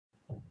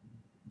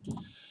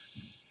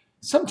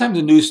Sometimes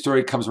a news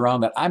story comes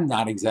around that I'm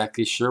not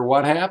exactly sure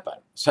what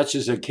happened, such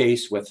as a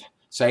case with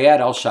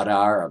Saad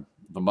Al-Shater of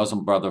the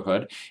Muslim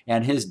Brotherhood,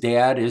 and his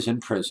dad is in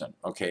prison.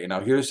 Okay,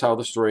 now here's how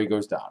the story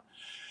goes down.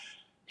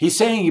 He's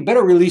saying, you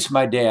better release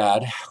my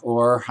dad,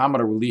 or I'm going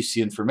to release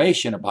the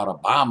information about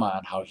Obama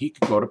and how he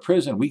could go to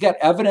prison. We got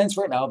evidence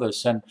right now they'll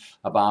send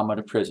Obama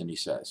to prison, he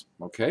says.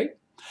 Okay?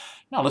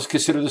 Now let's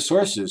consider the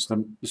sources.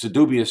 It's a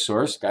dubious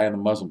source, guy in the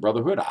Muslim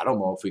Brotherhood. I don't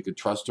know if we could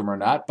trust him or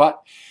not,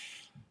 but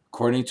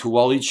according to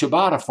Walid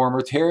Shoebat, a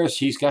former terrorist,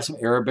 he's got some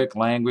Arabic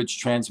language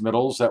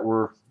transmittals that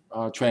were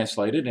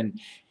translated, and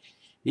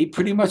he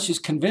pretty much is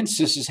convinced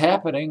this is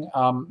happening.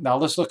 Now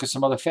let's look at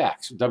some other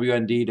facts.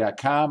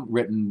 WND.com,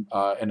 written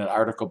in an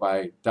article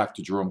by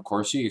Dr. Jerome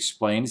Corsi,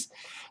 explains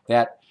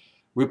that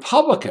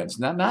Republicans,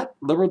 not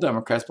liberal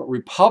Democrats, but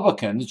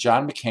Republicans,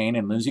 John McCain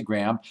and Lindsey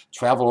Graham,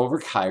 travel over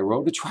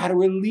Cairo to try to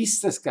release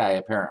this guy,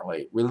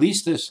 apparently.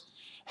 Release this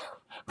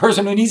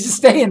person who needs to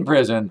stay in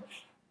prison.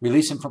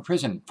 Release him from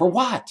prison. For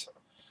what?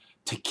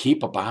 To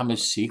keep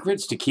Obama's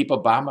secrets? To keep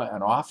Obama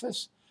in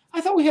office? I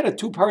thought we had a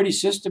two-party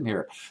system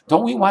here.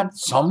 Don't we want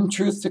some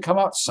truth to come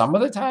out some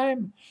of the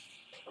time?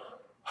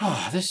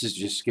 Oh, this is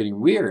just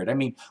getting weird. I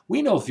mean,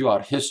 we know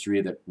throughout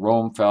history that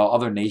Rome fell,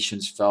 other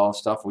nations fell and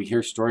stuff. We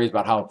hear stories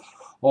about how,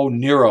 oh,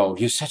 Nero,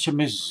 he's such a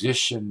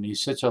musician.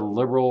 He's such a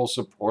liberal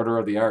supporter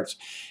of the arts.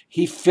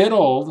 He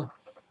fiddled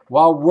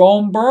while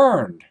Rome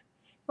burned.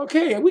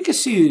 Okay, we can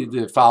see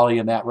the folly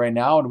in that right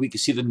now, and we can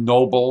see the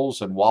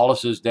nobles and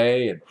Wallace's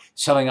day and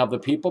selling out the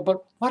people,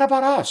 but what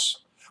about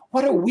us?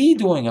 What are we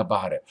doing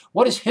about it?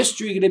 What is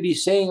history going to be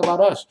saying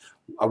about us?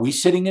 Are we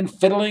sitting and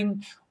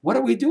fiddling? What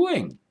are we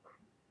doing?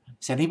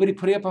 Is anybody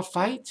putting up a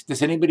fight?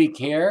 Does anybody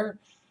care?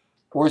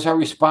 Or is our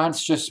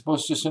response just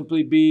supposed to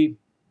simply be,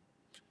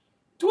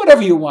 do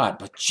whatever you want,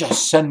 but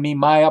just send me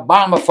my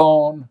Obama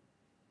phone?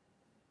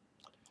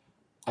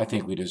 I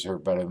think we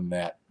deserve better than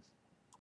that.